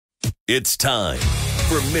It's time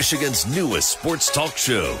for Michigan's newest sports talk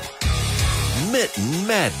show, Mitten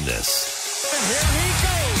Madness. And here he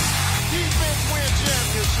goes. Defense win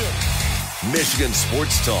championship. Michigan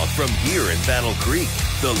sports talk from here in Battle Creek.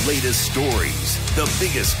 The latest stories, the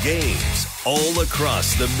biggest games, all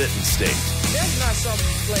across the Mitten State. That's not something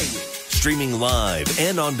you play with. Streaming live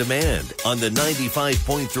and on demand on the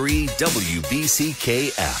 95.3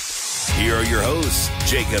 WBCK app. Here are your hosts,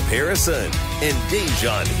 Jacob Harrison and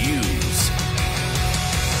Da'Jzon Hughes.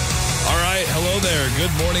 All right, hello there.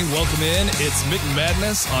 Good morning. Welcome in. It's Mitten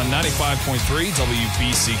Madness on 95.3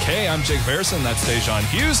 WBCK. I'm Jacob Harrison. That's Da'Jzon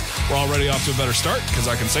Hughes. We're already off to a better start because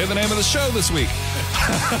I can say the name of the show this week.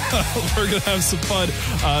 We're going to have some fun.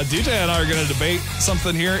 DJ and I are going to debate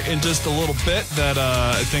something here in just a little bit that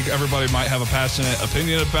I think everybody might have a passionate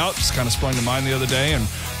opinion about. Just kind of sprung to mind the other day and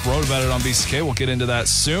wrote about it on BCK. We'll get into that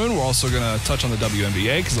soon. We're also going to touch on the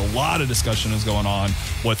WNBA because a lot of discussion is going on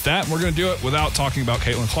with that. And we're going to do it without talking about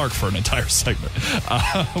Caitlin Clark for an entire segment.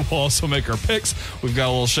 We'll also make our picks. We've got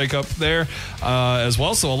a little shake-up there as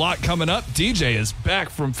well. So a lot coming up. DJ is back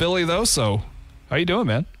from Philly, though. So how you doing,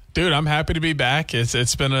 man? Dude, I'm happy to be back.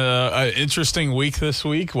 It's been an interesting week this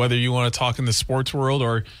week, whether you want to talk in the sports world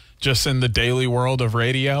or just in the daily world of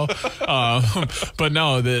radio. But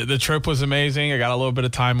no, the trip was amazing. I got a little bit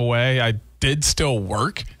of time away. I did still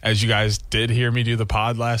work, as you guys did hear me do the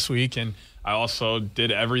pod last week. And I also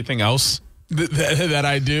did everything else that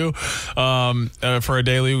I do for a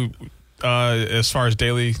daily, as far as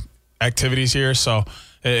daily activities here. So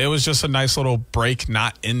it was just a nice little break,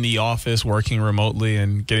 not in the office, working remotely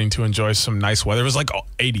and getting to enjoy some nice weather. It was like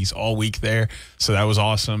 80s all week there. So that was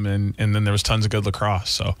awesome. And then there was tons of good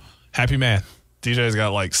lacrosse. So happy man. DJ's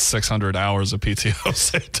got like 600 hours of PTO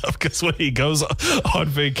saved up because when he goes on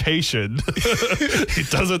vacation, he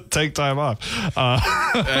doesn't take time off.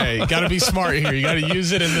 Hey, you got to be smart here. You got to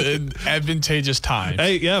use it in advantageous times.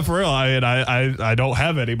 Hey, yeah, for real. I don't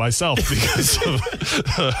have any myself because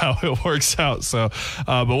of how it works out. So,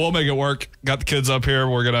 but we'll make it work. Got the kids up here.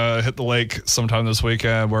 We're gonna hit the lake sometime this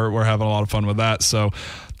weekend. We're having a lot of fun with that. So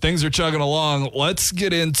things are chugging along. Let's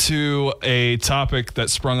get into a topic that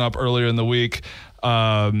sprung up earlier in the week.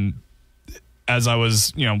 As I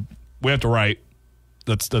was, we have to write.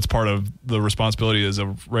 That's part of the responsibility as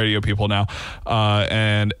a radio people now.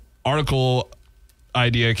 And article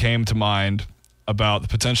idea came to mind about the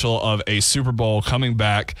potential of a Super Bowl coming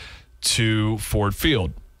back to Ford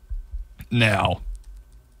Field. Now,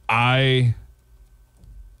 I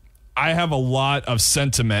have a lot of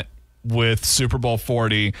sentiment with Super Bowl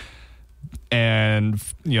 40 and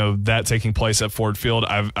that taking place at Ford Field.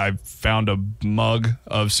 I've found a mug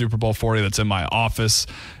of Super Bowl 40 that's in my office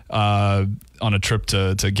on a trip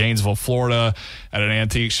to Gainesville, Florida at an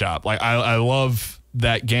antique shop. Like I love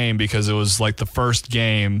that game because it was like the first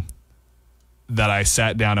game that I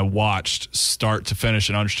sat down and watched start to finish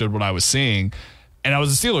and understood what I was seeing. And I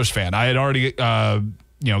was a Steelers fan. I had already gotten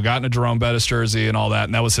a Jerome Bettis jersey and all that,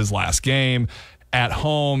 and that was his last game at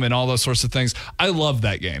home and all those sorts of things. I love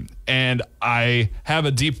that game. And I have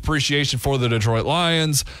a deep appreciation for the Detroit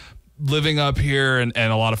Lions, living up here and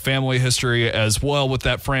a lot of family history as well with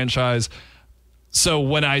that franchise. So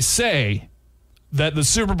when I say that the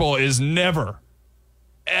Super Bowl is never,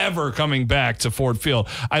 ever coming back to Ford Field,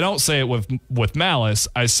 I don't say it with malice.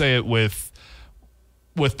 I say it with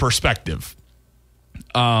perspective.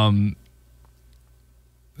 That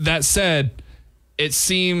said, it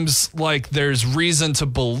seems like there's reason to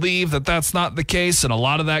believe that that's not the case, and a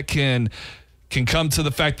lot of that can come to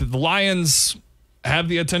the fact that the Lions have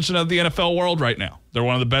the attention of the NFL world right now. They're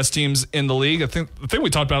one of the best teams in the league. I think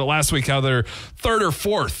we talked about it last week, how they're third or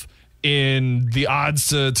fourth in the odds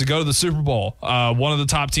to go to the Super Bowl. One of the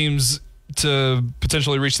top teams to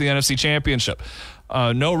potentially reach the NFC Championship.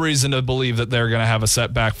 No reason to believe that they're going to have a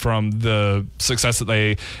setback from the success that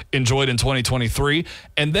they enjoyed in 2023.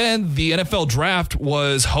 And then the NFL draft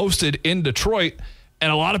was hosted in Detroit. And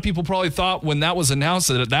a lot of people probably thought when that was announced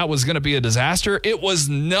that was going to be a disaster. It was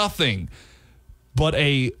nothing but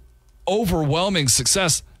a overwhelming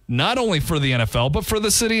success, not only for the NFL, but for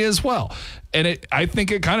the city as well. And I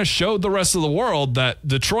think it kind of showed the rest of the world that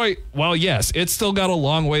Detroit, well, yes, it's still got a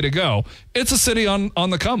long way to go. It's a city on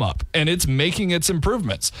the come up, and it's making its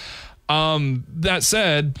improvements. That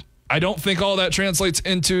said, I don't think all that translates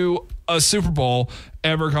into a Super Bowl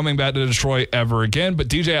ever coming back to Detroit ever again. But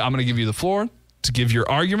DJ, I'm going to give you the floor to give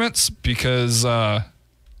your arguments because I've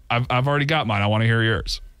already got mine. I want to hear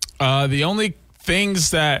yours. The only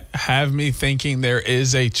things that have me thinking there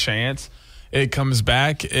is a chance it comes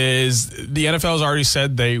back is the NFL has already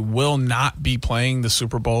said they will not be playing the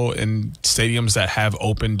Super Bowl in stadiums that have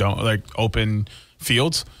open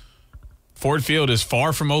fields. Ford Field is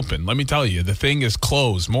far from open. Let me tell you, the thing is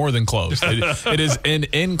closed, more than closed. It is an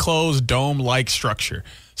enclosed dome-like structure.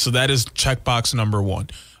 So that is checkbox number one.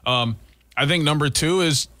 I think number two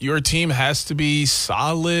is your team has to be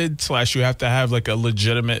solid / you have to have like a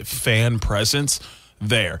legitimate fan presence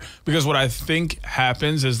there. Because what I think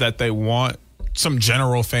happens is that they want some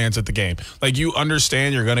general fans at the game. Like, you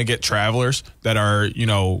understand you're going to get travelers that are,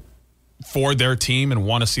 for their team and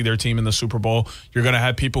want to see their team in the Super Bowl. You're going to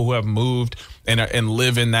have people who have moved and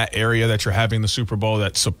live in that area that you're having the Super Bowl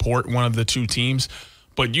that support one of the two teams.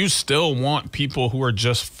 But you still want people who are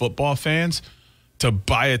just football fans to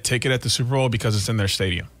buy a ticket at the Super Bowl because it's in their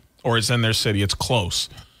stadium or it's in their city. It's close.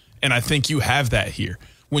 And I think you have that here.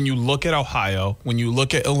 When you look at Ohio, when you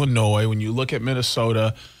look at Illinois, when you look at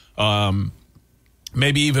Minnesota,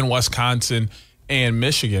 maybe even Wisconsin and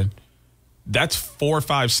Michigan, that's 4 or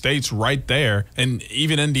 5 states right there, and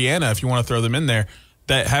even Indiana, if you want to throw them in there,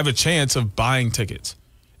 that have a chance of buying tickets.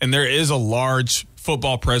 And there is a large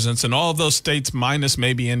football presence in all of those states, minus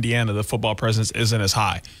maybe Indiana. The football presence isn't as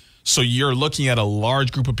high. So you're looking at a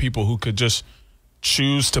large group of people who could just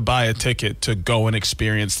choose to buy a ticket to go and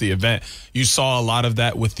experience the event. You saw a lot of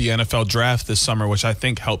that with the NFL draft this summer, which I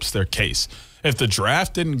think helps their case. If the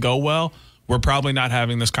draft didn't go well, we're probably not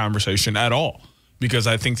having this conversation at all. Because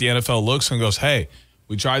I think the NFL looks and goes, hey,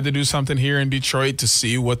 we tried to do something here in Detroit to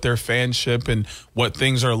see what their fanship and what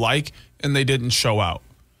things are like, and they didn't show out.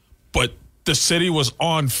 But the city was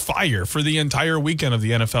on fire for the entire weekend of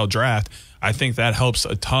the NFL draft. I think that helps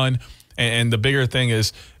a ton. And the bigger thing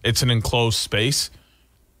is it's an enclosed space.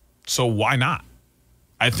 So why not?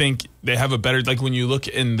 I think they have a better, like when you look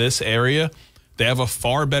in this area, they have a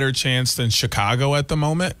far better chance than Chicago at the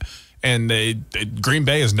moment. And Green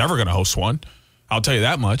Bay is never going to host one. I'll tell you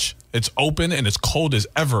that much. It's open and it's cold as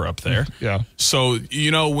ever up there. Yeah. So,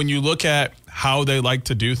 when you look at how they like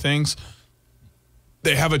to do things,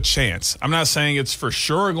 they have a chance. I'm not saying it's for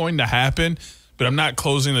sure going to happen, but I'm not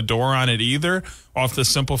closing the door on it either, off the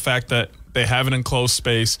simple fact that they have an enclosed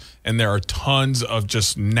space and there are tons of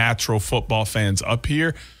just natural football fans up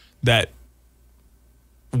here that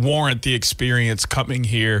warrant the experience coming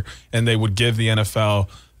here, and they would give the NFL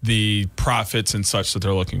the profits and such that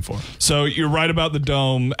they're looking for. So you're right about the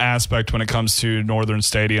dome aspect when it comes to northern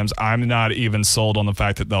stadiums. I'm not even sold on the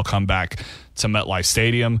fact that they'll come back to MetLife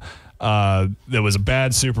Stadium. There was a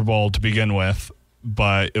bad Super Bowl to begin with,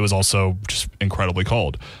 but it was also just incredibly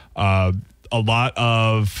cold. A lot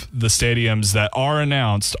of the stadiums that are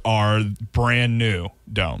announced are brand new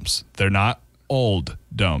domes. They're not old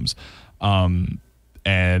domes. And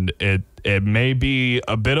it may be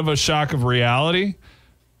a bit of a shock of reality,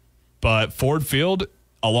 but Ford Field,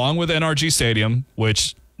 along with NRG Stadium,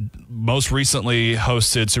 which most recently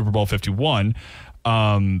hosted Super Bowl 51,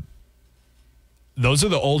 those are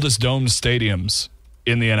the oldest domed stadiums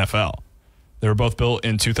in the NFL. They were both built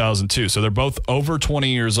in 2002, so they're both over 20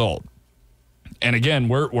 years old. And again,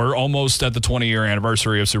 we're almost at the 20-year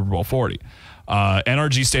anniversary of Super Bowl 40.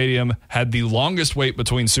 NRG Stadium had the longest wait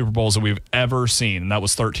between Super Bowls that we've ever seen, and that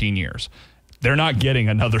was 13 years. They're not getting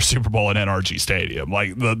another Super Bowl at NRG Stadium.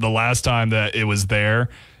 Like the last time that it was there,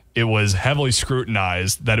 it was heavily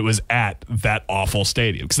scrutinized that it was at that awful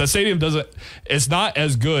stadium, because that stadium it's not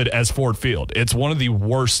as good as Ford Field. It's one of the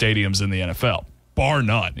worst stadiums in the NFL, bar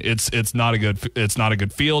none. It's not a good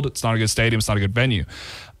field. It's not a good stadium. It's not a good venue.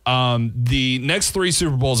 The next 3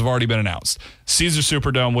 Super Bowls have already been announced. Caesars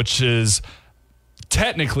Superdome, which is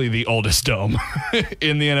technically the oldest dome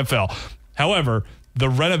in the NFL. However, the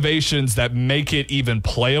renovations that make it even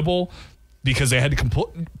playable, because they had to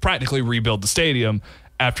practically rebuild the stadium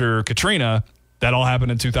after Katrina, that all happened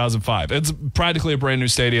in 2005. It's practically a brand new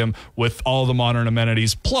stadium with all the modern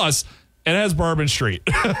amenities. Plus, it has Bourbon Street.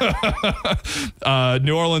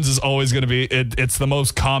 New Orleans is always going to be, it's the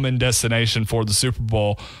most common destination for the Super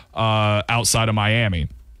Bowl outside of Miami.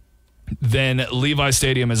 Then Levi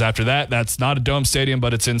Stadium is after that. That's not a dome stadium,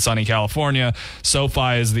 but it's in sunny California.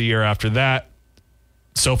 SoFi is the year after that.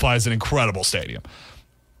 SoFi is an incredible stadium.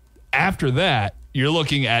 After that, you're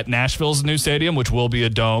looking at Nashville's new stadium, which will be a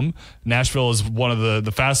dome. Nashville is one of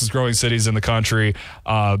the fastest growing cities in the country,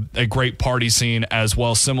 a great party scene as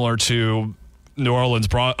well, similar to New Orleans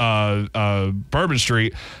Bourbon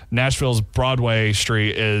Street. Nashville's Broadway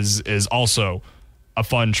Street is also a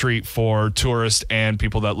fun treat for tourists and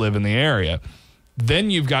people that live in the area. Then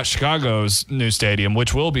you've got Chicago's new stadium,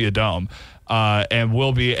 which will be a dome. And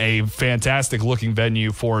will be a fantastic looking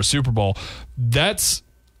venue for a Super Bowl. That's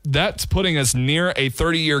putting us near a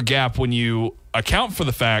 30-year gap when you account for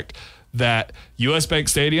the fact that US Bank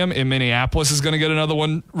Stadium in Minneapolis is going to get another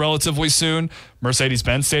one relatively soon.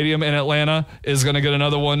 Mercedes-Benz Stadium in Atlanta is going to get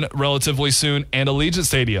another one relatively soon. And Allegiant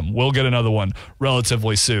Stadium will get another one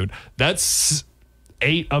relatively soon. That's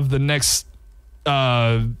 8 of the next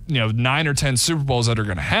 9 or 10 Super Bowls that are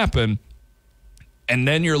going to happen. And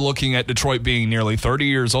then you're looking at Detroit being nearly 30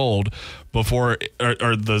 years old before,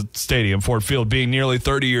 or the stadium, Ford Field, being nearly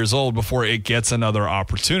 30 years old before it gets another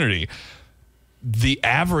opportunity. The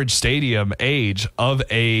average stadium age of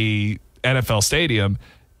a NFL stadium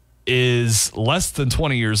is less than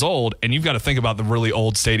 20 years old, and you've got to think about the really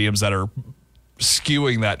old stadiums that are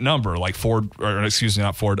skewing that number, like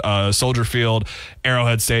Soldier Field,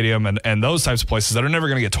 Arrowhead Stadium, and those types of places that are never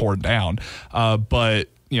going to get torn down. But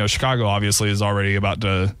Chicago obviously is already about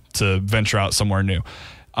to venture out somewhere new.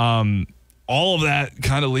 All of that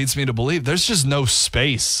kind of leads me to believe there's just no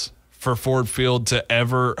space for Ford Field to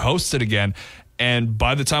ever host it again. And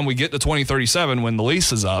by the time we get to 2037, when the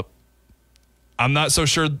lease is up, I'm not so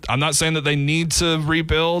sure. I'm not saying that they need to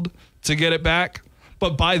rebuild to get it back.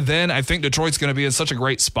 But by then, I think Detroit's going to be in such a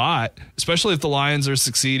great spot, especially if the Lions are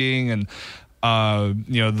succeeding and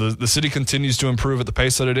the city continues to improve at the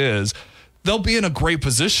pace that it is. They'll be in a great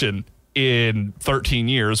position in 13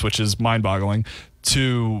 years, which is mind-boggling,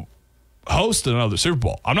 to host another Super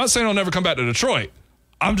Bowl. I'm not saying it'll never come back to Detroit.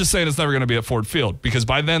 I'm just saying it's never going to be at Ford Field, because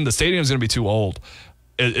by then the stadium's going to be too old.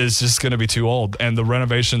 It's just going to be too old, and the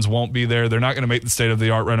renovations won't be there. They're not going to make the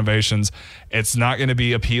state-of-the-art renovations. It's not going to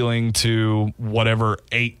be appealing to whatever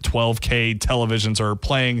 12K televisions are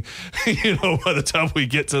playing, by the time we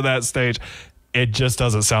get to that stage. It just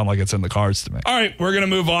doesn't sound like it's in the cards to me. All right, we're going to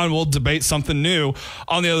move on. We'll debate something new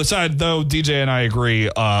on the other side, though DJ and I agree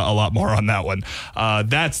a lot more on that one.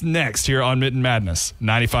 That's next here on Mitten Madness,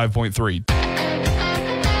 95.3.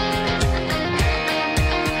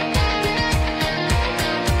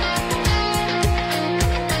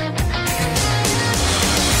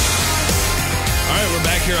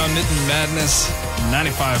 Here on Mitten Madness,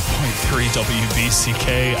 95.3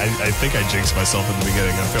 WBCK. I think I jinxed myself in the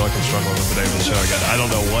beginning. I feel like I'm struggling with the name of the show again. I don't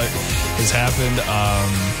know what has happened.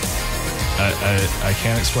 I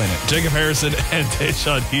can't explain it. Jacob Harrison and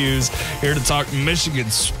Da'Jzon Hughes here to talk Michigan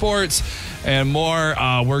sports and more.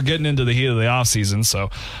 We're getting into the heat of the offseason,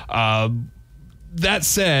 so that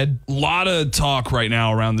said, a lot of talk right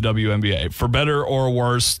now around the WNBA, for better or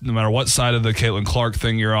worse, no matter what side of the Caitlin Clark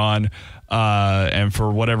thing you're on. And for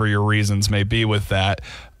whatever your reasons may be with that,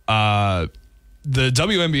 the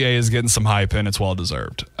WNBA is getting some hype, and it's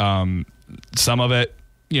well-deserved. Some of it,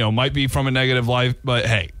 might be from a negative light, but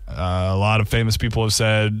hey, a lot of famous people have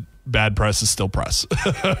said bad press is still press.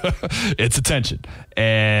 It's attention,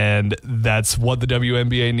 and that's what the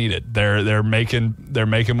WNBA needed. They're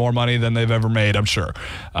making more money than they've ever made, I'm sure.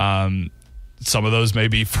 Some of those may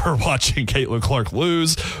be for watching Caitlin Clark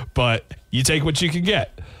lose, but you take what you can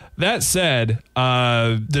get. That said,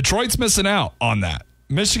 Detroit's missing out on that.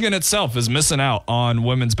 Michigan itself is missing out on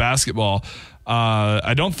women's basketball.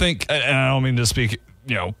 I don't think, and I don't mean to speak,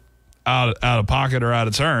 out of pocket or out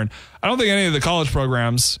of turn. I don't think any of the college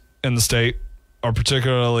programs in the state are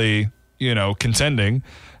particularly, contending.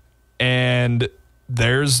 And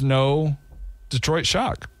there's no Detroit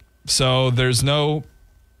Shock. So there's no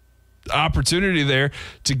opportunity there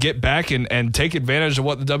to get back and take advantage of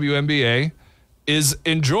what the WNBA is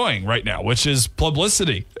enjoying right now, which is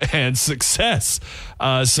publicity and success.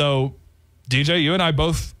 So, DJ, you and I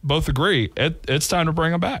both agree it's time to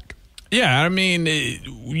bring them back. Yeah, I mean,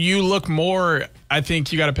 you look more. I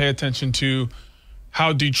think you got to pay attention to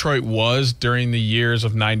how Detroit was during the years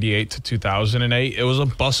of 98 to 2008. It was a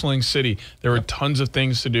bustling city. There were tons of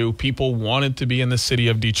things to do. People wanted to be in the city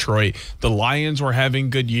of Detroit. The Lions were having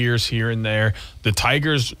good years here and there. The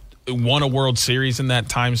Tigers won a World Series in that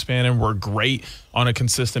time span and were great on a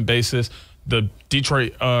consistent basis. The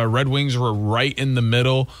Detroit Red Wings were right in the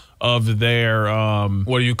middle of their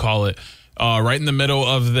right in the middle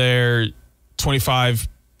of their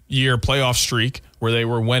 25-year playoff streak where they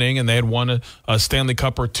were winning, and they had won a Stanley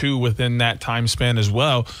Cup or two within that time span as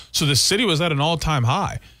well. So the city was at an all-time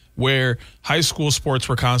high where high school sports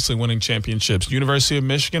were constantly winning championships. University of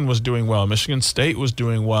Michigan was doing well. Michigan State was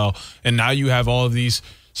doing well. And now you have all of these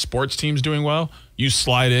sports teams doing well. You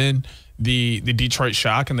slide in the Detroit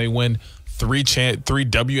Shock, and they win three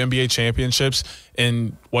WNBA championships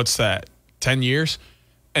in, 10 years?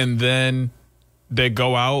 And then they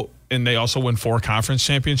go out and they also win 4 conference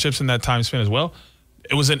championships in that time span as well.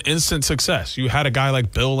 It was an instant success. You had a guy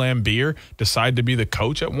like Bill Laimbeer decide to be the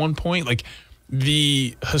coach at one point. Like,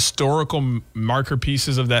 the historical marker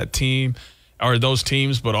pieces of that team are those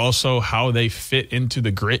teams, but also how they fit into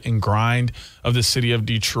the grit and grind of the city of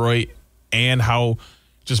Detroit and how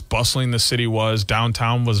just bustling the city was.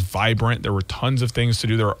 Downtown was vibrant. There were tons of things to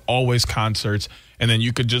do. There were always concerts. And then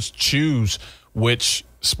you could just choose which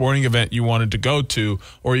sporting event you wanted to go to,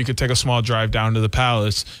 or you could take a small drive down to the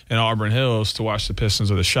Palace in Auburn Hills to watch the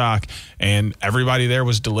Pistons or the Shock. And everybody there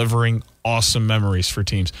was delivering awesome memories for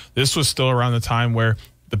teams. This was still around the time where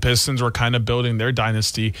the Pistons were kind of building their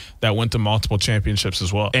dynasty that went to multiple championships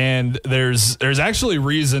as well. And there's actually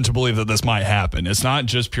reason to believe that this might happen. It's not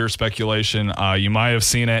just pure speculation. You might have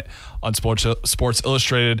seen it on Sports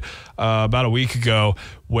Illustrated about a week ago,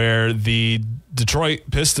 where the Detroit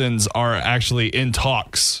Pistons are actually in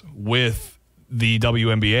talks with the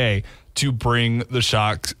WNBA to bring the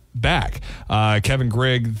Shock back. Kevin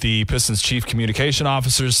Grigg, the Pistons chief communication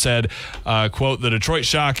officer, said, quote, "The Detroit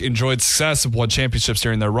Shock enjoyed success and won championships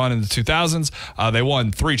during their run in the 2000s. They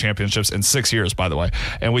won 3 championships in 6 years, by the way.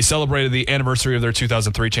 And we celebrated the anniversary of their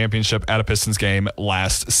 2003 championship at a Pistons game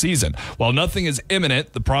last season. While nothing is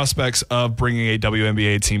imminent, the prospects of bringing a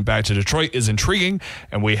WNBA team back to Detroit is intriguing,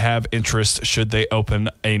 and we have interest should they open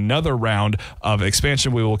another round of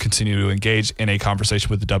expansion. We will continue to engage in a conversation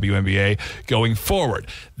with the WNBA going forward."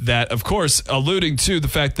 That, of course, alluding to the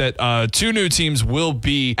fact that 2 new teams will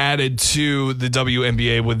be added to the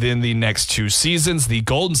WNBA within the next 2 seasons. The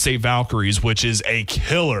Golden State Valkyries, which is a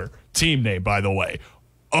killer team name, by the way.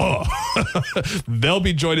 Oh, they'll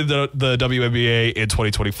be joining the WNBA in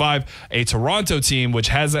 2025. A Toronto team, which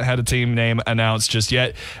hasn't had a team name announced just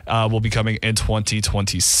yet, will be coming in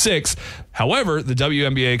 2026. However, the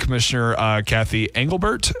WNBA commissioner, Kathy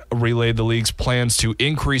Engelbert, relayed the league's plans to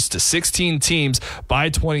increase to 16 teams by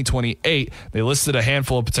 2028. They listed a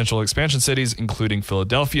handful of potential expansion cities, including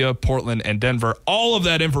Philadelphia, Portland, and Denver. All of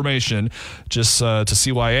that information, just to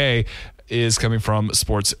CYA, is coming from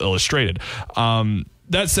Sports Illustrated.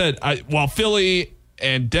 That said, while Philly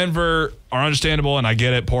and Denver are understandable, and I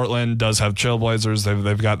get it, Portland does have Trailblazers.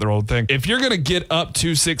 They've got their own thing. If you're going to get up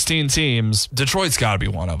to 16 teams, Detroit's got to be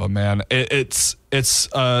one of them, man. There's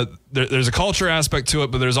a culture aspect to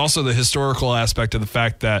it, but there's also the historical aspect of the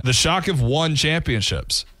fact that the Shock have won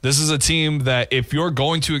championships. This is a team that, if you're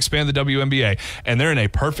going to expand the WNBA, and they're in a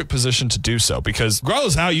perfect position to do so, because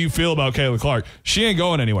regardless how you feel about Kayla Clark, she ain't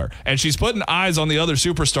going anywhere. And she's putting eyes on the other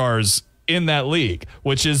superstars in that league,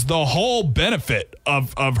 which is the whole benefit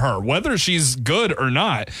of her. Whether she's good or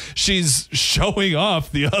not, she's showing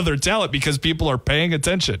off the other talent because people are paying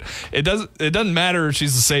attention. It doesn't matter if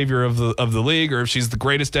she's the savior of the league or if she's the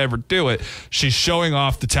greatest to ever do it. She's showing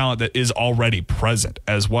off the talent that is already present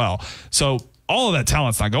as well. So all of that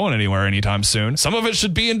talent's not going anywhere anytime soon. Some of it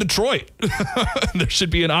should be in Detroit. There should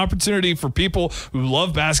be an opportunity for people who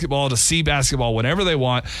love basketball to see basketball whenever they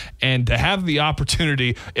want, and to have the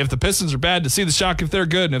opportunity, if the Pistons are bad, to see the Shock if they're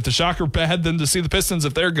good, and if the Shock are bad, then to see the Pistons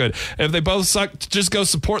if they're good. And if they both suck, to just go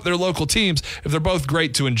support their local teams. If they're both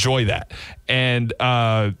great, to enjoy that. And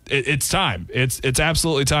it's time. It's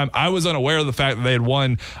absolutely time. I was unaware of the fact that they had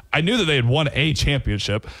won. I knew that they had won a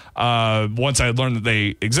championship once I had learned that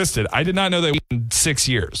they existed. I did not know they won 6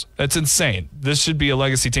 years. That's insane. This should be a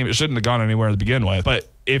legacy team. It shouldn't have gone anywhere to begin with. But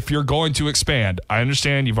if you're going to expand, I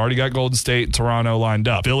understand you've already got Golden State and Toronto lined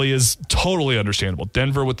up. Philly is totally understandable.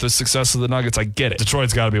 Denver, with the success of the Nuggets, I get it.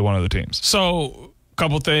 Detroit's got to be one of the teams. So, a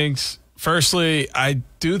couple things. Firstly, I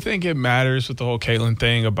do think it matters with the whole Caitlin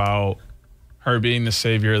thing about her being the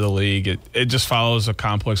savior of the league. It just follows a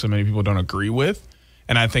complex that many people don't agree with.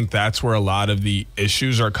 And I think that's where a lot of the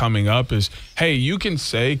issues are coming up is, hey, you can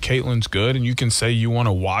say Caitlin's good and you can say you want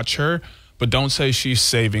to watch her, but don't say she's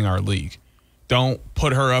saving our league. Don't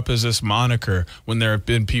put her up as this moniker when there have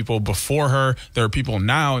been people before her, there are people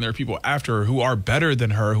now, and there are people after her who are better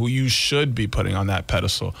than her, who you should be putting on that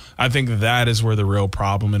pedestal. I think that is where the real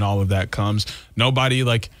problem in all of that comes. Nobody,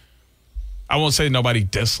 I won't say nobody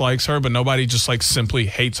dislikes her, but nobody just simply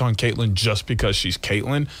hates on Caitlin just because she's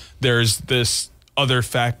Caitlin. There's this other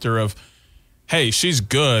factor of, hey, she's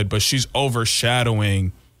good, but she's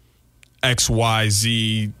overshadowing X, Y,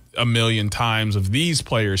 Z a million times of these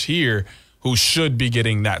players here who should be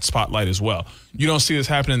getting that spotlight as well. You don't see this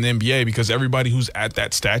happen in the NBA because everybody who's at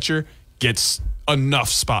that stature gets enough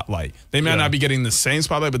spotlight. They may not be getting the same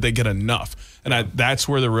spotlight, but they get enough. And that's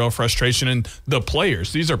where the real frustration, and the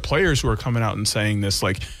players, these are players who are coming out and saying this,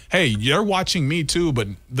 hey, you're watching me too, but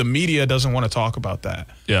the media doesn't want to talk about that.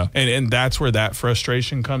 Yeah. And that's where that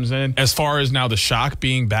frustration comes in. As far as now the Shock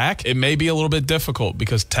being back, it may be a little bit difficult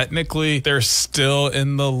because technically they're still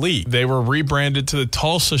in the league. They were rebranded to the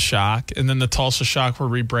Tulsa Shock, and then the Tulsa Shock were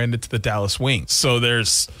rebranded to the Dallas Wings. So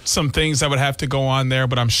there's some things that would have to go on there,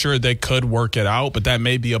 but I'm sure they could work it out, but that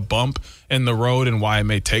may be a bump in the road and why it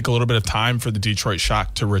may take a little bit of time for the Detroit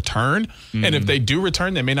Shock to return. And if they do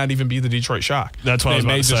return, they may not even be the Detroit Shock. That's what I was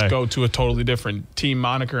about to say. They may just go to a totally different team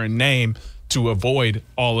moniker and name to avoid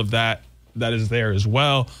all of that is there as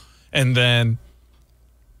well. And then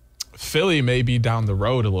Philly may be down the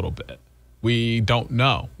road a little bit. We don't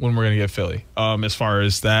know when we're going to get Philly as far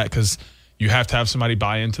as that, because you have to have somebody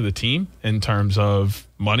buy into the team in terms of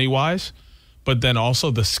money-wise. But then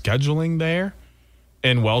also the scheduling there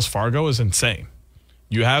in Wells Fargo is insane.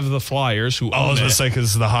 You have the Flyers who I was going to say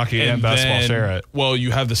because the hockey and basketball share it. Well,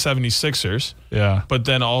 you have the 76ers. Yeah. But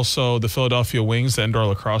then also the Philadelphia Wings, the indoor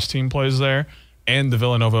lacrosse team, plays there. And the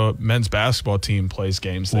Villanova men's basketball team plays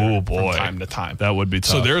games there from time to time. That would be tough.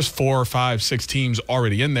 So there's 4 or 5, 6 teams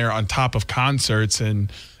already in there on top of concerts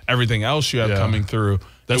and everything else you have coming through.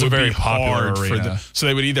 That's a very popular arena. So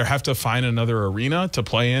they would either have to find another arena to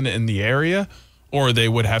play in the area, or they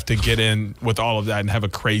would have to get in with all of that and have a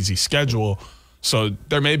crazy schedule. So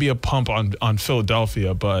there may be a pump on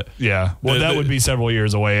Philadelphia, but yeah, well, that would be several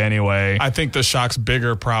years away anyway. I think the Shock's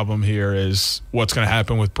bigger problem here is what's going to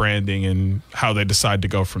happen with branding and how they decide to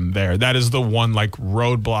go from there. That is the one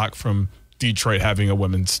roadblock from Detroit having a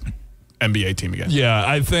women's NBA team again. Yeah,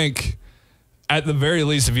 I think at the very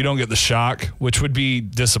least, if you don't get the Shock, which would be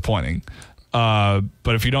disappointing.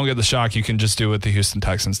 But if you don't get the Shock, you can just do what the Houston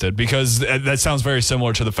Texans did, because that sounds very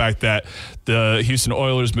similar to the fact that the Houston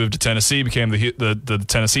Oilers moved to Tennessee, became the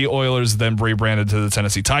Tennessee Oilers, then rebranded to the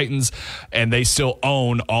Tennessee Titans, and they still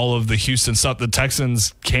own all of the Houston stuff. The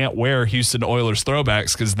Texans can't wear Houston Oilers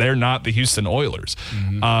throwbacks because they're not the Houston Oilers.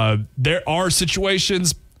 There are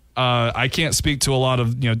situations. I can't speak to a lot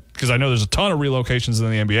of, because I know there's a ton of relocations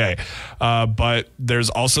in the NBA, but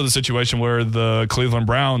there's also the situation where the Cleveland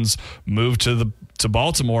Browns moved to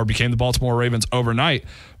Baltimore, became the Baltimore Ravens overnight,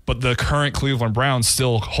 but the current Cleveland Browns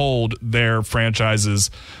still hold their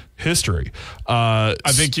franchise's history. I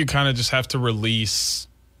think you kind of just have to release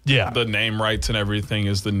the name rights and everything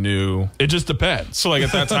is the new. It just depends. So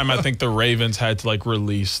at that time, I think the Ravens had to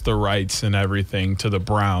release the rights and everything to the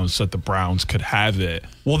Browns so that the Browns could have it.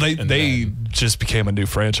 Well, they just became a new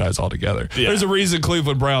franchise altogether. Yeah. There's a reason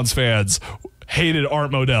Cleveland Browns fans hated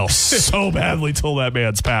Art Modell so badly till that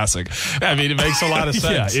man's passing. I mean, it makes a lot of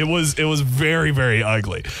sense. Yeah, it was very, very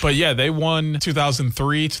ugly. But yeah, they won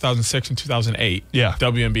 2003, 2006, and 2008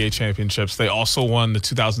 WNBA championships. They also won the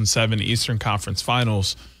 2007 Eastern Conference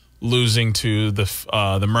Finals, losing to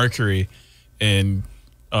the Mercury in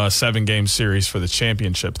a 7-game series for the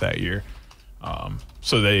championship that year.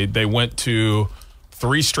 So they went to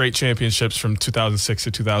 3 straight championships from 2006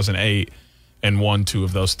 to 2008 and won 2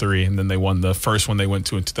 of those 3. And then they won the first one they went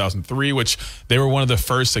to in 2003, which they were one of the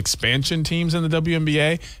first expansion teams in the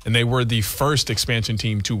WNBA. And they were the first expansion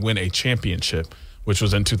team to win a championship, which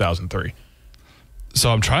was in 2003. So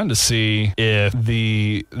I'm trying to see if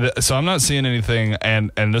so I'm not seeing anything, and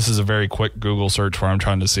this is a very quick Google search where I'm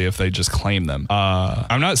trying to see if they just claim them.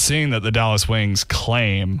 I'm not seeing that the Dallas Wings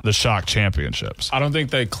claim the Shock championships. I don't think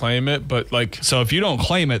they claim it, but so if you don't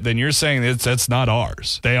claim it, then you're saying that's not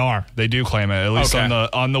ours. They are. They do claim it, at least on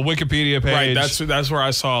the Wikipedia page. Right, that's where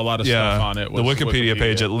I saw a lot of stuff on it. The Wikipedia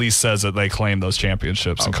page at least says that they claim those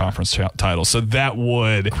championships and conference titles. So that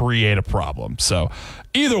would create a problem. So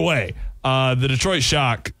either way, the Detroit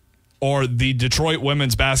Shock, or the Detroit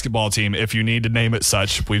women's basketball team, if you need to name it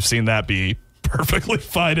such, we've seen that be perfectly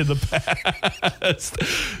fine in the past.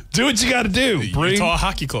 Do what you got to do. Utah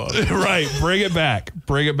Hockey Club. Right. Bring it back.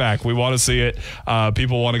 Bring it back. We want to see it.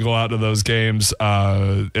 People want to go out to those games.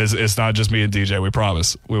 It's not just me and DJ. We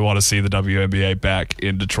promise. We want to see the WNBA back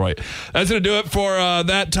in Detroit. That's going to do it for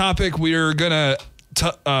that topic. We're going to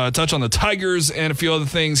touch on the Tigers and a few other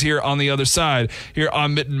things here on the other side, here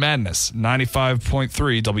on Mitten Madness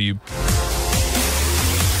 95.3 W.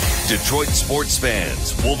 Detroit sports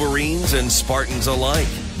fans, Wolverines and Spartans alike,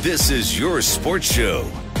 this is your sports show,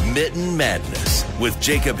 Mitten Madness, with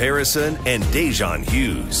Jacob Harrison and Da'Jzon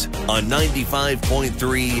Hughes on 95.3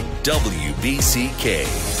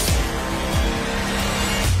 WBCK.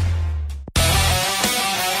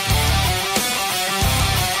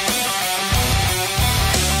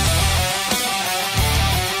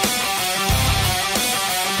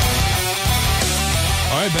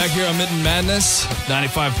 Back here on Mitten Madness,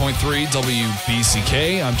 95.3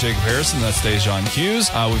 WBCK. I'm Jacob Harrison. That's Da'Jzon Hughes.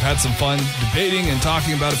 We've had some fun debating and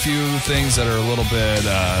talking about a few things that are a little bit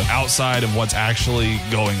outside of what's actually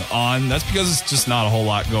going on. That's because it's just not a whole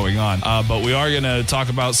lot going on. But we are going to talk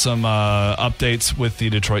about some updates with the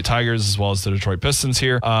Detroit Tigers as well as the Detroit Pistons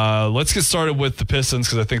here. Let's get started with the Pistons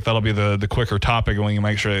because I think that'll be the quicker topic and we can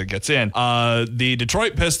make sure it gets in. The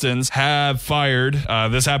Detroit Pistons have fired,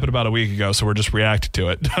 this happened about a week ago, so we're just reacting to it.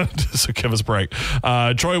 it. So give us a break.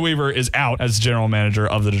 Troy Weaver is out as general manager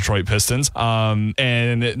of the Detroit Pistons.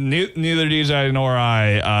 And neither DJ nor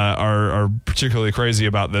I are particularly crazy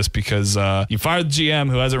about this because you fired the GM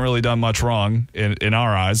who hasn't really done much wrong in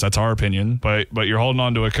our eyes. That's our opinion. But you're holding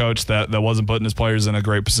on to a coach that wasn't putting his players in a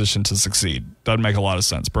great position to succeed. Doesn't make a lot of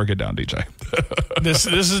sense. Break it down, DJ. This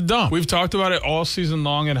is dumb. We've talked about it all season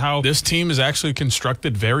long and how this team is actually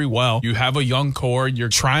constructed very well. You have a young core. You're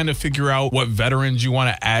trying to figure out what veterans you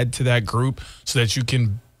want to add to that group so that you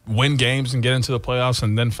can win games and get into the playoffs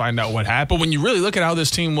and then find out what happened. But when you really look at how this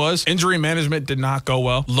team was, injury management did not go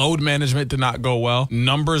well. Load management did not go well.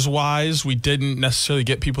 Numbers-wise, we didn't necessarily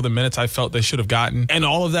get people the minutes I felt they should have gotten. And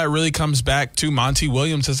all of that really comes back to Monty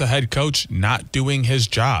Williams as a head coach not doing his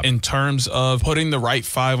job in terms of putting the right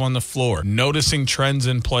five on the floor, noticing trends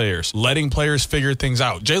in players, letting players figure things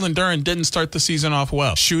out. Jalen Duren didn't start the season off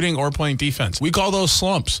well, shooting or playing defense. We call those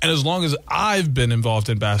slumps. And as long as I've been involved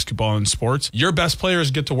in basketball and sports, your best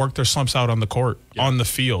players get to work their slumps out on the court, on the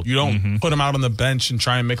field. You don't put them out on the bench and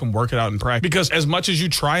try and make them work it out in practice. Because as much as you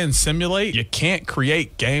try and simulate, you can't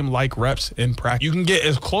create game-like reps in practice. You can get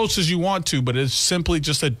as close as you want to, but it's simply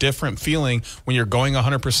just a different feeling when you're going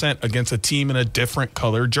 100% against a team in a different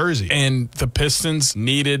color jersey. And the Pistons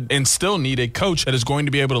needed and still need a coach that is going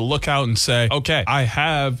to be able to look out and say, okay, I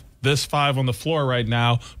have this five on the floor right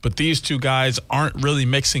now, but these two guys aren't really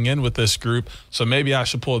mixing in with this group, so maybe I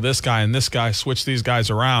should pull this guy and this guy, switch these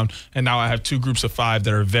guys around, and now I have two groups of five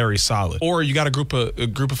that are very solid. Or you got a group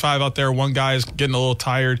of five out there, one guy is getting a little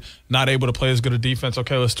tired, not able to play as good a defense.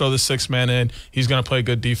 Okay, let's throw the sixth man in. He's going to play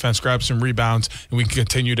good defense, grab some rebounds, and we can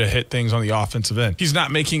continue to hit things on the offensive end. He's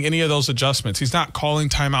not making any of those adjustments. He's not calling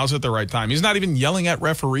timeouts at the right time. He's not even yelling at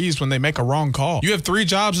referees when they make a wrong call. You have three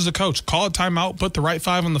jobs as a coach. Call a timeout, put the right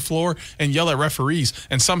five on the floor, and yell at referees,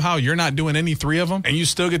 and somehow you're not doing any three of them, and you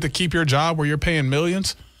still get to keep your job where you're paying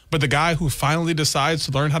millions. But the guy who finally decides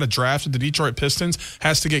to learn how to draft the Detroit Pistons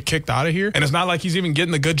has to get kicked out of here. And it's not like he's even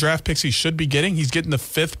getting the good draft picks he should be getting. He's getting the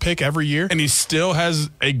fifth pick every year, and he still has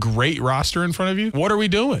a great roster in front of you. What are we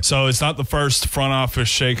doing? So it's not the first front office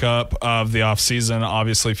shakeup of the offseason.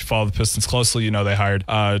 Obviously, if you follow the Pistons closely, you know they hired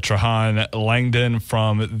Trahan Langdon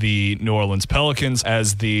from the New Orleans Pelicans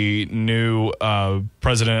as the new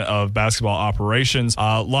president of basketball operations.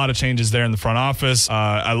 A lot of changes there in the front office.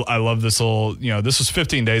 I love this little, this was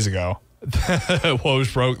 15 days ago.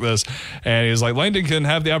 Woj broke this, and he was like, Langdon can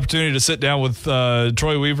have the opportunity to sit down with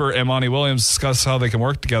Troy Weaver and Monty Williams, discuss how they can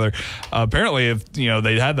work together. Apparently, if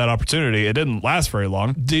they had that opportunity, it didn't last very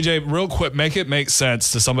long. DJ, real quick, make it make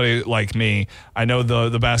sense to somebody like me. I know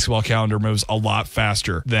the basketball calendar moves a lot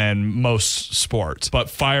faster than most sports, but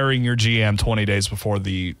firing your GM 20 days before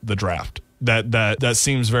the draft, that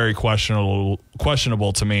seems very questionable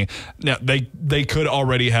to me. Now they could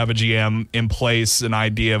already have a GM in place, an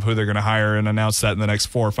idea of who they're going to hire, and announce that in the next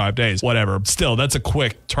 4 or 5 days. Whatever. Still, that's a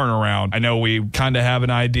quick turnaround. I know we kind of have an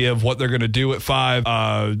idea of what they're going to do at 5.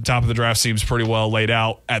 Top of the draft seems pretty well laid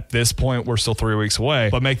out at this point. We're still 3 weeks away,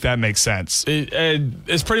 but make that make sense.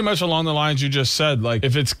 It's pretty much along the lines you just said. Like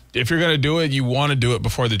if you're going to do it, you want to do it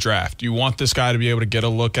before the draft. You want this guy to be able to get a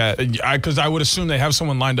look at, because I would assume they have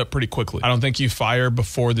someone lined up pretty quickly. I don't think you fire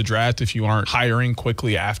before the draft if you aren't hiring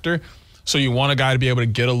quickly after. So you want a guy to be able to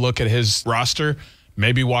get a look at his roster,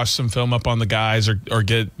 maybe watch some film up on the guys, or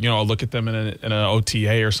get a look at them in an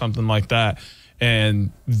OTA or something like that,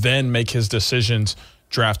 and then make his decisions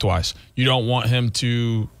draft-wise. You don't want him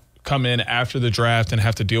to come in after the draft and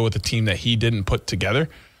have to deal with a team that he didn't put together.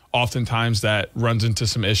 Oftentimes that runs into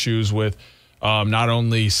some issues with not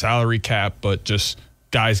only salary cap, but just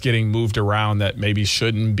guys getting moved around that maybe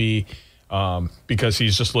shouldn't be, because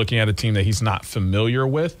he's just looking at a team that he's not familiar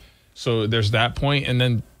with. So there's that point, and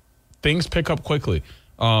then things pick up quickly.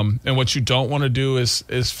 And what you don't want to do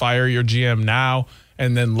is fire your GM now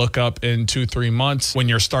and then look up in 2-3 months when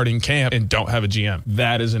you're starting camp and don't have a GM.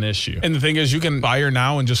 That is an issue. And the thing is, you can fire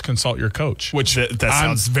now and just consult your coach, which that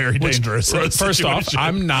sounds very dangerous. First off,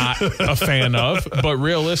 I'm not a fan of, but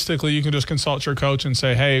realistically, you can just consult your coach and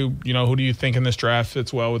say, hey, who do you think in this draft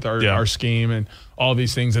fits well with our scheme and all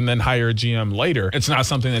these things, and then hire a GM later. It's not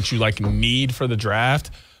something that you need for the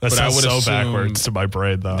draft. That sounds so backwards to my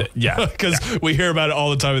brain, though. Yeah. Because we hear about it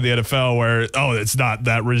all the time in the NFL where, it's not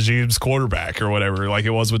that regime's quarterback or whatever, like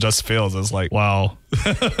it was with Justin Fields. It's like, wow.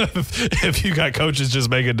 If you got coaches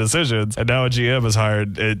just making decisions and now a GM is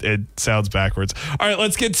hired, it sounds backwards. All right,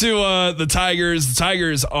 let's get to the Tigers. The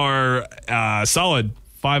Tigers are solid.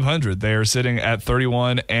 500. They are sitting at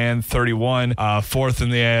 31-31, fourth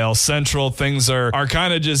in the AL Central. Things are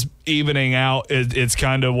kind of just evening out. It's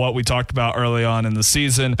kind of what we talked about early on in the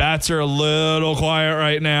season. Bats are a little quiet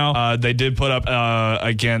right now. They did put up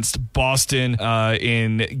against Boston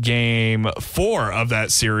in game 4 of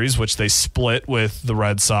that series, which they split with the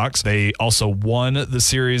Red Sox. They also won the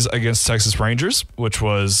series against Texas Rangers, which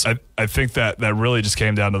was, I think that really just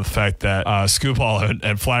came down to the fact that Scoopall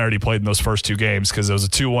and Flaherty played in those first 2 games, because it was a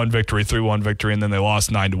 2-1 victory, 3-1 victory, and then they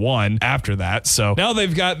lost 9-1 after that. So now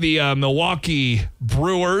they've got the Milwaukee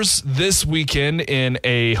Brewers this weekend in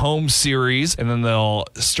a home series, and then they'll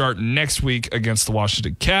start next week against the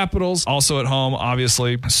Washington Capitals, also at home,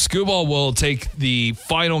 obviously. Scooball will take the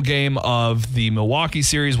final game of the Milwaukee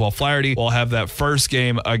series, while Flaherty will have that first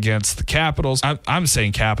game against the Capitals. I'm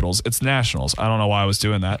saying Capitals. It's Nationals. I don't know why I was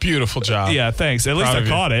doing that. Beautiful job. Yeah, thanks. At least I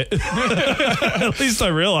caught it. At least I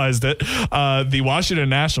realized it. The Washington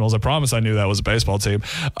Nationals, I promise I knew that was a baseball team.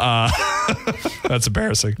 That's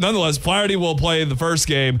embarrassing. Nonetheless, Flaherty will play the first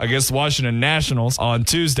game against the Washington Nationals on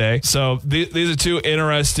Tuesday. So these are 2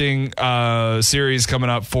 interesting series coming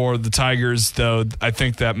up for the Tigers, though I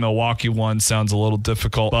think that Milwaukee one sounds a little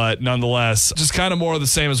difficult. But nonetheless, just kind of more of the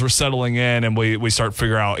same as we're settling in and we start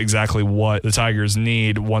figuring out exactly what the Tigers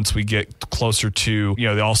need once we get closer to,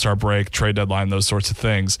 the All-Star break, trade deadline, those sorts of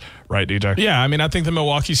things. Right, DJ? Yeah, I mean, I think the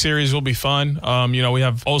Milwaukee series will be fun. We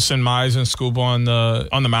have Olsen, Mize, and Scuba on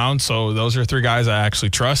the mound, so those are 3 guys I actually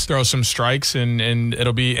trust. Throw some strikes, and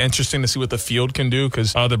it'll be interesting to see what the field can do,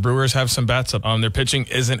 because the Brewers have some bats up. Their pitching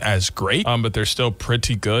isn't as great, but they're still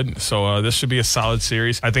pretty good. So this should be a solid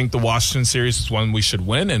series. I think the Washington series is one we should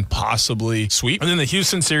win and possibly sweep. And then the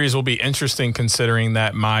Houston series will be interesting, considering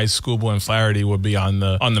that Mize, Scuba, and Flaherty will be on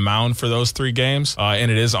the mound for those 3 games, and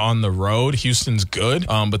it is on the road. Houston's good,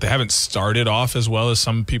 but they haven't started off as well as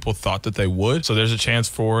some people thought that they would. So there's a chance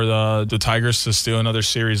for the Tigers to steal another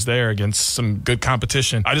series there against some good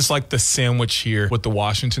competition. I just like the sandwich here with the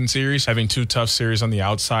Washington series, having 2 tough series on the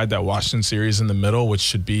outside, that Washington series in the middle, which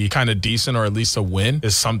should be kind of decent, or at least a win,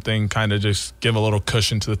 is something kind of just give a little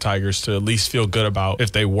cushion to the Tigers to at least feel good about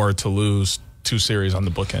if they were to lose 2 series on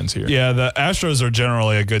the bookends here. Yeah, the Astros are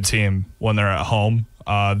generally a good team when they're at home.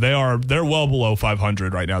 They're well below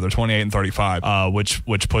 500 right now. They're 28-35,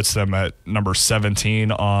 which puts them at number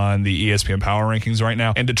 17 on the ESPN Power Rankings right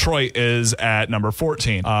now. And Detroit is at number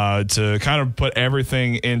 14. To kind of put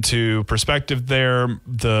everything into perspective there,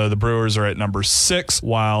 the Brewers are at number 6,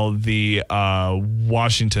 while the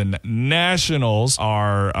Washington Nationals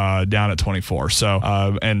are down at 24. So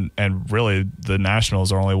and really the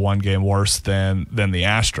Nationals are only 1 game worse than the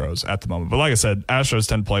Astros at the moment. But like I said, Astros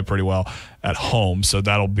tend to play pretty well at home, so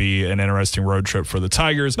that'll be an interesting road trip for the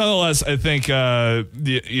Tigers. Nonetheless, I think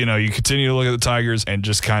you continue to look at the Tigers and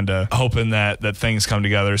just kind of hoping that things come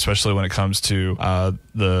together, especially when it comes to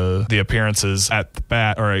the appearances at the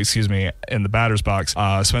bat, or excuse me, in the batter's box.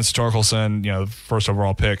 Spencer Torkelson, first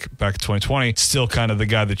overall pick back in 2020, still kind of the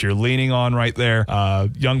guy that you're leaning on right there.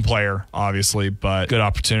 Young player, obviously, but good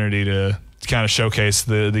opportunity to kind of showcase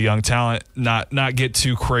the young talent, not get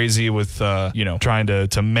too crazy with trying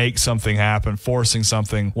to make something happen, forcing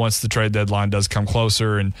something once the trade deadline does come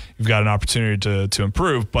closer and you've got an opportunity to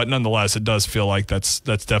improve. But nonetheless, it does feel like that's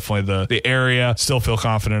definitely the area. Still feel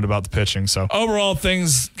confident about the pitching. So overall,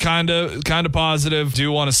 things kind of positive.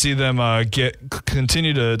 Do want to see them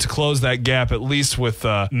continue to close that gap, at least with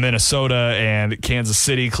Minnesota and Kansas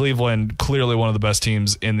City. Cleveland, clearly one of the best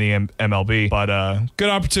teams in the MLB, but good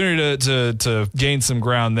opportunity to gain some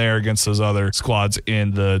ground there against those other squads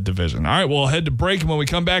in the division. All right, we'll head to break, and when we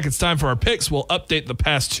come back, it's time for our picks. We'll update the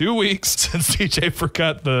past 2 weeks since DJ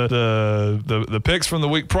forgot the picks from the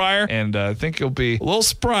week prior, and I think you'll be a little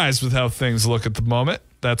surprised with how things look at the moment.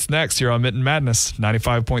 That's next here on Mitten Madness,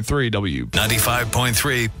 95.3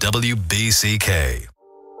 95.3 WBCK.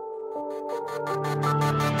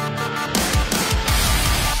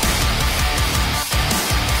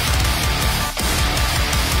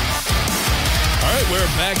 We're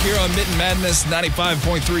back here on Mitten Madness,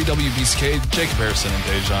 95.3 WBCK. Jacob Harrison and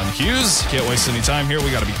Da'Jzon Hughes. Can't waste any time here.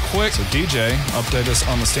 We got to be quick. So, DJ, update us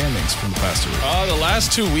on the standings from the past 2 weeks. The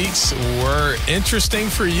last 2 weeks were interesting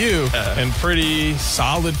for you and pretty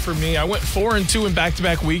solid for me. I went 4-2 in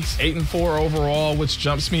back-to-back weeks, 8-4 overall, which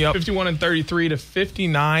jumps me up 51-33 to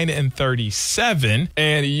 59-37.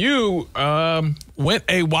 And you went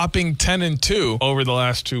a whopping 10-2 over the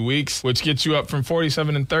last 2 weeks, which gets you up from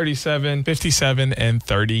 47-37, 57-39.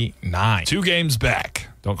 2 games back.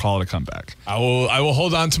 Don't call it a comeback. I will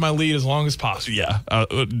hold on to my lead as long as possible. Yeah,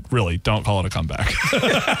 really, don't call it a comeback.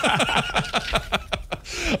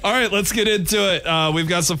 All right, let's get into it. We've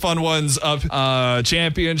got some fun ones up.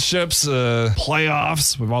 Championships,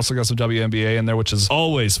 playoffs. We've also got some WNBA in there, which is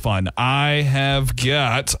always fun. I have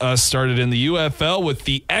got us started in the UFL with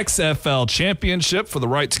the XFL Championship for the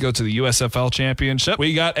right to go to the USFL Championship.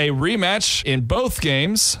 We got a rematch in both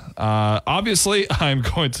games. Obviously, I'm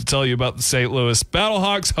going to tell you about the St. Louis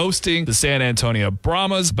Battlehawks hosting the San Antonio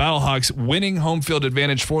Brahmas. Battlehawks winning home field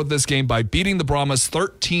advantage for this game by beating the Brahmas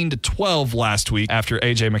 13-12 last week after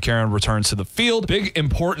A.J. McCarron returns to the field. Big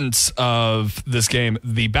importance of this game,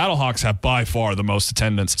 the Battlehawks have by far the most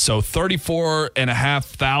attendance. So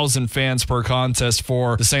 34,500 fans per contest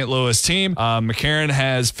for the St. Louis team. McCarron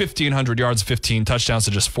has 1,500 yards, 15 touchdowns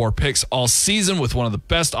to just 4 picks all season with one of the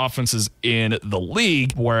best offenses in the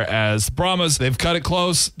league. Whereas the Brahmas, they've cut it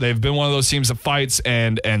close. They've been one of those teams that fights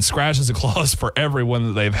and scratches and claws for every win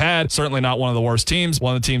that they've had. Certainly not one of the worst teams.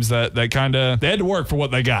 One of the teams that kind of, they had to work for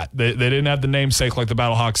what they got. They didn't have the namesake like the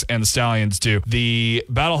Battlehawks and the Stallions do. The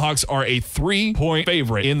Battlehawks are a 3-point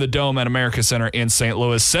favorite in the Dome at America Center in St.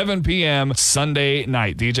 Louis, 7 p.m. Sunday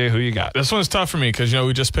night. DJ, who you got? This one's tough for me because,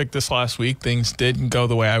 we just picked this last week. Things didn't go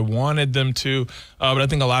the way I wanted them to, but I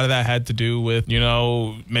think a lot of that had to do with,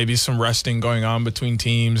 maybe some resting going on between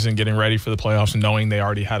teams and getting ready for the playoffs and knowing they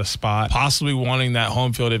already had a spot, possibly wanting that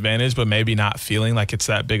home field advantage, but maybe not feeling like it's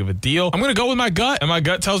that big of a deal. I'm going to go with my gut, and my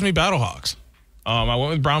gut tells me Battlehawks. I went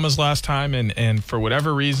with Brahmas last time, and for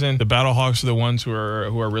whatever reason, the Battlehawks are the ones who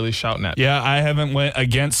are really shouting at me. Yeah, I haven't went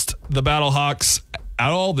against the Battlehawks at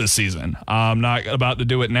all this season. I'm not about to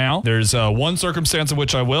do it now. There's one circumstance in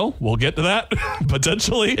which I will. We'll get to that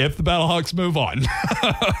potentially if the Battlehawks move on.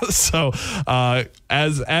 So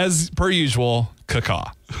as per usual,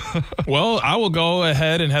 caca. Well, I will go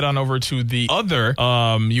ahead and head on over to the other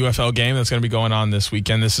UFL game that's going to be going on this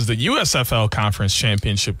weekend. This is the USFL Conference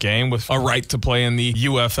Championship game with a right to play in the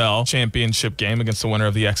UFL Championship game against the winner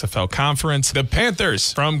of the XFL Conference. The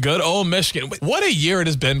Panthers from good old Michigan. What a year it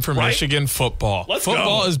has been for Michigan football.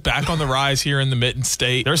 Football is back on the rise here in the Mitten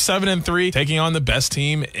State. They're 7-3, taking on the best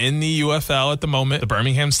team in the UFL at the moment, the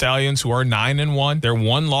Birmingham Stallions, who are 9-1. Their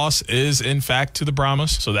one loss is, in fact, to the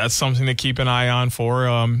Brahmas, so that's something to keep an eye on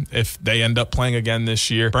for if they end up playing again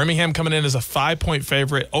this year. Birmingham coming in as a 5-point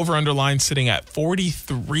favorite, over-underline sitting at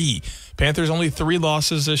 43. Panthers only 3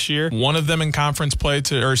 losses this year. Two of them in conference play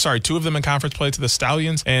to the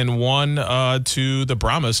Stallions and one to the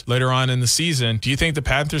Brahmas later on in the season. Do you think the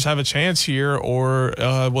Panthers have a chance here, or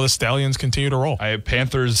will the Stallions continue to roll?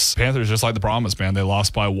 Panthers just like the Brahmas, man. They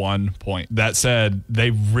lost by 1 point. That said,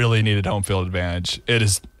 they really needed home field advantage. It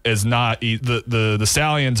is not the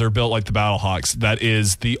Stallions are built like the Battlehawks. That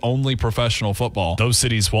is the only professional football those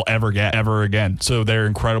cities will ever get ever again. So they're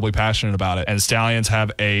incredibly passionate about it. And the Stallions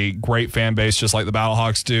have a great fan base just like the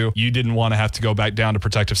Battlehawks do. You didn't want to have to go back down to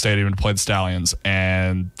Protective Stadium to play the Stallions,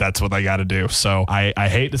 and that's what they got to do. So I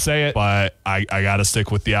hate to say it, but I got to stick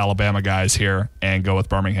with the Alabama guys here and go with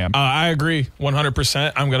Birmingham. I agree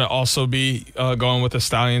 100%. I'm going to also be going with the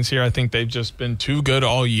Stallions here. I think they've just been too good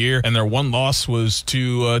all year, and their one loss was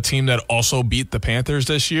to a team that also beat the Panthers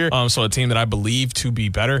this year. So a team that I believe to be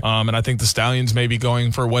better. And I think the Stallions may be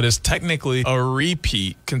going for what is technically a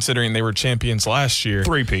repeat, considering they were champions last year.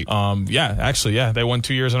 Three-peat. They won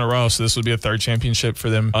 2 years in a row. So this would be a 3rd championship for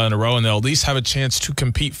them in a row, and they'll at least have a chance to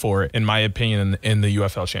compete for it, in my opinion, in the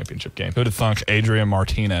UFL championship game. Who'd have thunk Adrian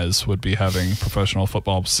Martinez would be having professional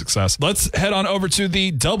football success? Let's head on over to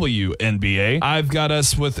the WNBA. I've got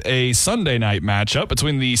us with a Sunday night matchup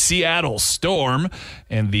between the Seattle Storm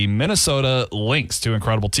and the Minnesota Lynx. 2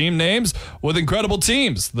 incredible team names with incredible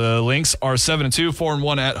teams. The Lynx are 7-2,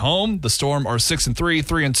 4-1 at home. The Storm are 6-3,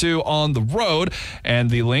 3-2 on the road. And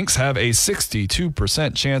the Lynx have a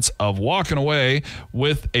 62% chance of walking away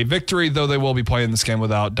with a victory, though they will be playing this game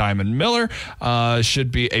without Diamond Miller.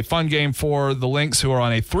 Should be a fun game for the Lynx, who are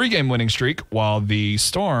on a 3-game winning streak, while the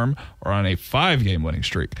Storm are on a 5-game winning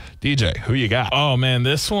streak. DJ, who you got? Oh, man,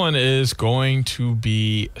 this one is going to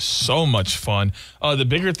be so much fun. The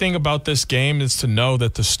bigger thing about this game is to know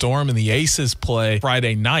that the Storm and the Aces play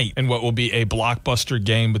Friday night in what will be a blockbuster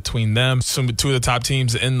game between them. Two of the top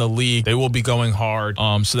teams in the league. They will be going hard.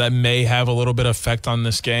 So that may have a little bit of effect on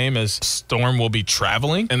this game, as Storm will be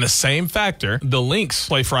traveling. And the same factor, the Lynx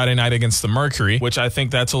play Friday night against the Mercury, which I think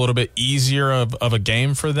that's a little bit easier of a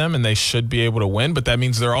game for them, and they should be able to win. But that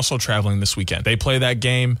means they're also traveling this weekend. They play that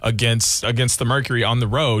game against the Mercury on the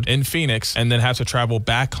road in Phoenix, and then have to travel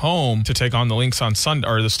back home to take on the Lynx on Sunday.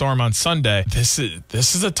 the Storm on Sunday. This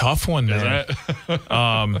is a tough one, man.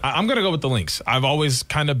 I'm going to go with the Lynx. I've always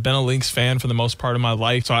kind of been a Lynx fan for the most part of my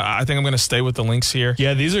life, so I think I'm going to stay with the Lynx here.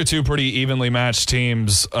 Yeah, these are two pretty evenly matched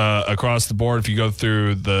teams across the board. If you go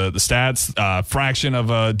through the stats, fraction of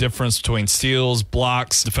a difference between steals,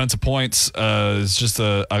 blocks, defensive points is just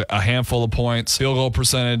a handful of points. Field goal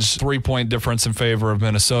percentage, 3-point difference in favor of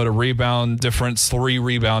Minnesota. Rebound difference, 3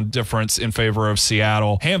 rebound difference in favor of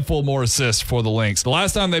Seattle. Handful more assists for the Lynx. The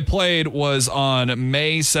last time they played was on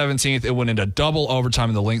May 17th. It went into double overtime,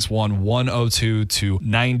 and the Lynx won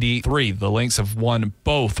 102-93. The Lynx have won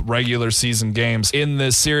both regular season games in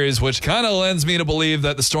this series, which kind of lends me to believe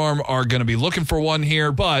that the Storm are going to be looking for one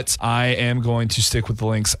here, but I am going to stick with the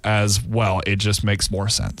Lynx as well. It just makes more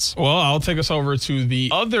sense. Well, I'll take us over to the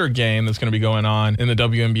other game that's going to be going on in the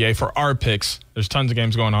WNBA for our picks. There's tons of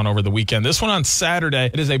games going on over the weekend. This one on Saturday,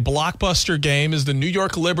 it is a blockbuster game. Is the New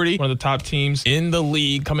York Liberty, one of the top teams in the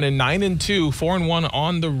league, coming in 9-2, 4-1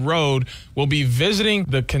 on the road, will be visiting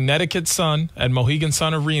the Connecticut Sun at Mohegan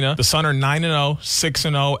Sun Arena. The Sun are 9-0,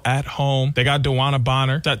 6-0 at home. They got DeWanna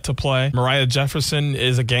Bonner set to play. Mariah Jefferson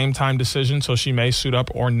is a game time decision, so she may suit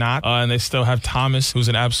up or not. And they still have Thomas, who's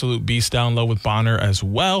an absolute beast down low with Bonner as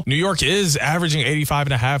well. New York is averaging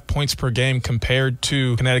 85.5 points per game compared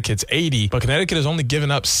to Connecticut's 80, but Connecticut has only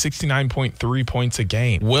given up 69.3 points a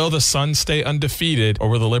game. Will the Sun stay undefeated, or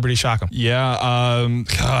will the Liberty shock them? Yeah,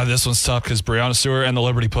 this one's tough because Breonna Stewart and the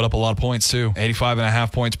Liberty put up a lot of points too.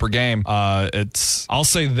 85.5 points per game. I'll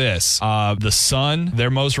say this. The Sun,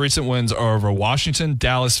 their most recent wins are over Washington,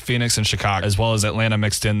 Dallas, Phoenix, and Chicago, as well as Atlanta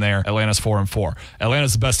mixed in there. Atlanta's 4-4.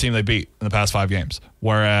 Atlanta's the best team they beat in the past 5 games.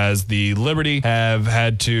 Whereas the Liberty have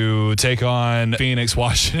had to take on Phoenix,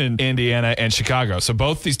 Washington, Indiana, and Chicago. So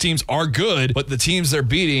both these teams are good, but the teams they're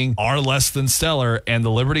beating are less than stellar, and the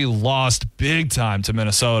Liberty lost big time to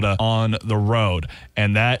Minnesota on the road.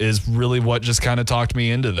 And that is really what just kind of talked me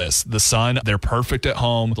into this. The Sun, they're perfect at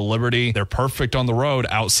home. The Liberty, they're perfect on the road.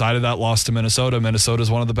 Outside of that loss to Minnesota, Minnesota's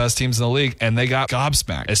one of the best teams in the league, and they got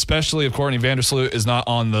gobsmacked. Especially if Courtney Vandersloot is not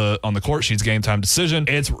on the court sheet's game time decision.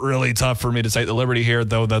 It's really tough for me to take the Liberty here,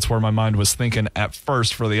 though that's where my mind was thinking at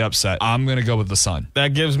first for the upset. I'm going to go with the Sun.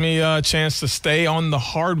 That gives me a chance to stay on the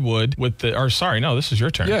hardwood with the, or sorry, no, this is your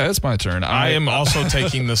turn. Yeah, it's my turn. I am also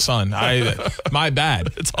taking the Sun. My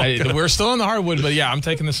bad. We're still on the hardwood, but yeah, I'm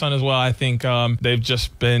taking the Sun as well. I think they've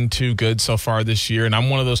just been too good so far this year, and I'm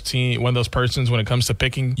one of those persons when it comes to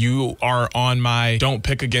picking. You are on my don't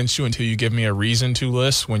pick against you until you give me a reason to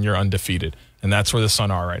list when you're undefeated. And that's where the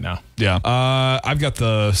Sun are right now. Yeah. I've got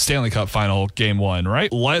the Stanley Cup final game 1,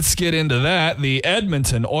 right? Let's get into that. The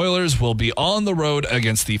Edmonton Oilers will be on the road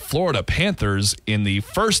against the Florida Panthers in the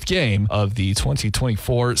first game of the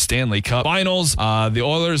 2024 Stanley Cup finals. The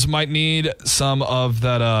Oilers might need some of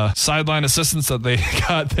that sideline assistance that they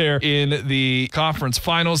got there in the conference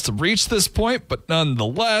finals to reach this point, but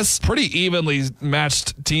nonetheless, pretty evenly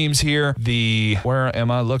matched teams here. Where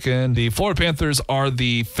am I looking? The Florida Panthers are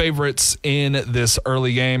the favorites in this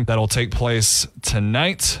early game that'll take place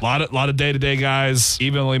tonight. A lot of day-to-day guys,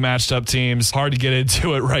 evenly matched up teams. Hard to get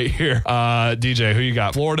into it right here. DJ, who you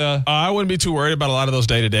got? Florida? I wouldn't be too worried about a lot of those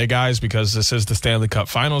day-to-day guys because this is the Stanley Cup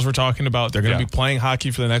finals we're talking about. They're going to be playing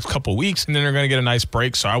hockey for the next couple weeks, and then they're going to get a nice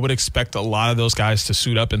break. So I would expect a lot of those guys to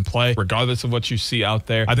suit up and play regardless of what you see out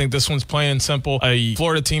there. I think this one's plain and simple. A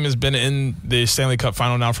Florida team has been in the Stanley Cup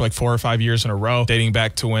final now for like 4 or 5 years in a row, dating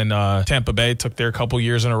back to when Tampa Bay took their couple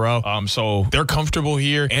years in a row. So they're comfortable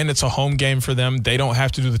here, and it's a home game for them. They don't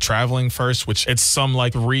have to do the traveling first, which it's some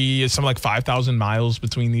like 5,000 miles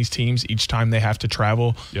between these teams each time they have to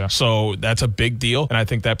travel. Yeah. So that's a big deal, and I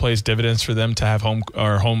think that plays dividends for them to have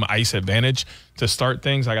home ice advantage to start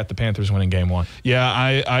things. I got the Panthers winning game 1. Yeah,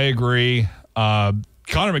 I agree. Connor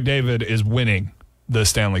McDavid is winning the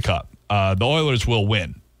Stanley Cup. The Oilers will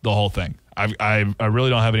win the whole thing. I really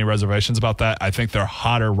don't have any reservations about that. I think they're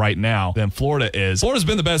hotter right now than Florida is. Florida's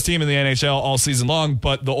been the best team in the NHL all season long,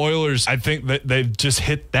 but the Oilers, I think that they've just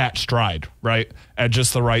hit that stride, right, at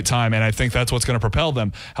just the right time, and I think that's what's going to propel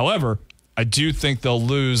them. However, I do think they'll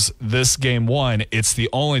lose this game 1. It's the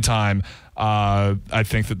only time I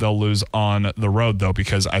think that they'll lose on the road, though,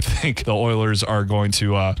 because I think the Oilers are going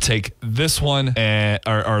to take this one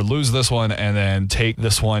or lose this one and then take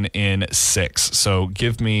this one in 6. So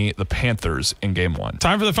give me the Panthers in game 1.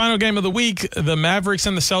 Time for the final game of the week. The Mavericks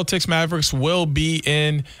and the Celtics. Mavericks will be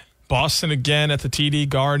in Boston again at the TD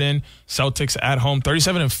Garden. Celtics at home,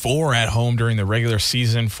 37-4 at home during the regular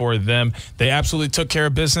season for them. They absolutely took care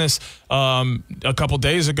of business a couple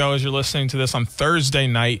days ago as you're listening to this on Thursday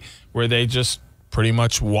night, where they just pretty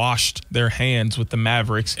much washed their hands with the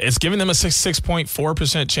Mavericks. It's giving them a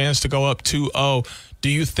 6.4% chance to go up 2-0. Do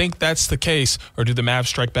you think that's the case, or do the Mavs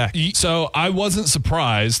strike back? So I wasn't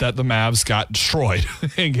surprised that the Mavs got destroyed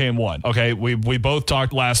in game one. Okay, we both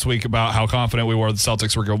talked last week about how confident we were the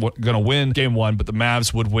Celtics were going to win game one, but the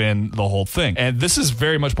Mavs would win the whole thing. And this is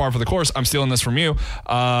very much par for the course. I'm stealing this from you.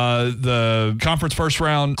 The conference first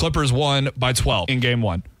round, Clippers won by 12 in game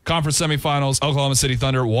one. Conference semifinals, Oklahoma City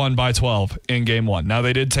Thunder won by 12 in game one. Now,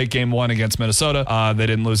 they did take game one against Minnesota. They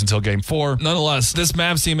didn't lose until game four. Nonetheless, this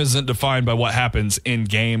Mavs team isn't defined by what happens in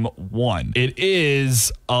game one. It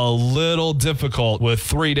is a little difficult with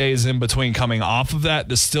 3 days in between coming off of that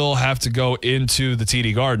to still have to go into the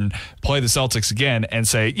TD Garden, play the Celtics again, and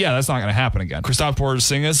say, yeah, that's not going to happen again. Kristaps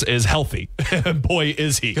Porzingis is healthy. Boy,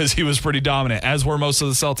 is he, because he was pretty dominant, as were most of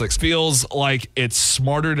the Celtics. Feels like it's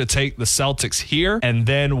smarter to take the Celtics here and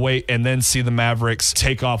then wait and then see the Mavericks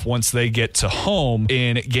take off once they get to home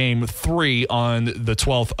in game 3 on the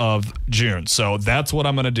 12th of June. So that's what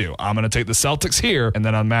I'm going to do. I'm going to take the Celtics here and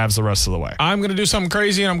then on Mavs the rest of the way. I'm going to do something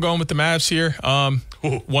crazy, and I'm going with the Mavs here.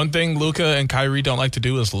 One thing Luka and Kyrie don't like to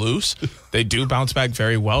do is lose. They do bounce back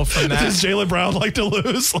very well from that. Does Jaylen Brown like to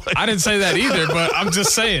lose? I didn't say that either, but I'm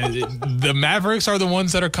just saying the Mavericks are the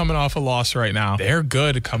ones that are coming off a loss right now. They're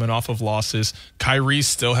good coming off of losses. Kyrie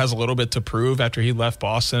still has a little bit to prove after he left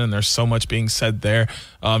Boston, and there's so much being said there.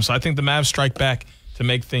 So I think the Mavs strike back to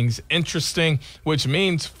make things interesting, which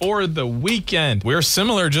means for the weekend, we're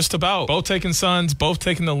similar just about. Both taking Suns, both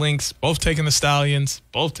taking the Lynx, both taking the Stallions,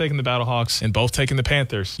 both taking the Battlehawks, and both taking the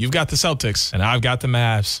Panthers. You've got the Celtics, and I've got the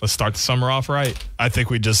Mavs. Let's start the summer off right. I think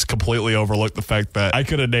we just completely overlooked the fact that I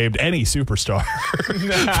could have named any superstar for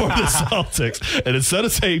the Celtics. And instead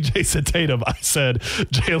of saying Jason Tatum, I said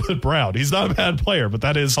Jaylen Brown. He's not a bad player, but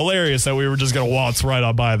that is hilarious that we were just going to waltz right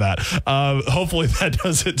on by that. Hopefully that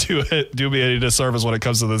doesn't do me any disservice when it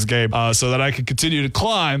comes to this game, so that I can continue to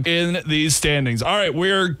climb in these standings. All right,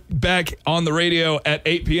 we're back on the radio at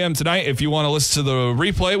 8 p.m. tonight. If you want to listen to the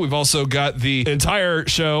replay, we've also got the entire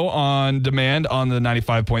show on demand on the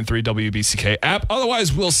 95.3 WBCK app.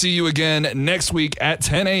 Otherwise, we'll see you again next week at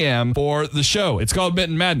 10 a.m. for the show. It's called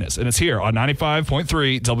Mitten Madness, and it's here on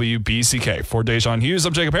 95.3 WBCK. For Da'Jzon Hughes,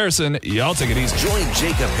 I'm Jacob Harrison. Y'all take it easy. Join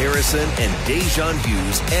Jacob Harrison and Da'Jzon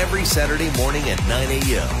Hughes every Saturday morning at 9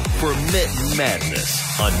 a.m. for Mitten Madness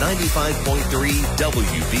on 95.3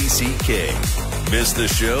 WBCK. Miss the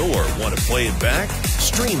show or want to play it back?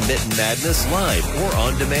 Stream Mitten Madness live or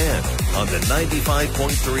on demand on the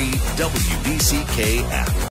 95.3 WBCK app.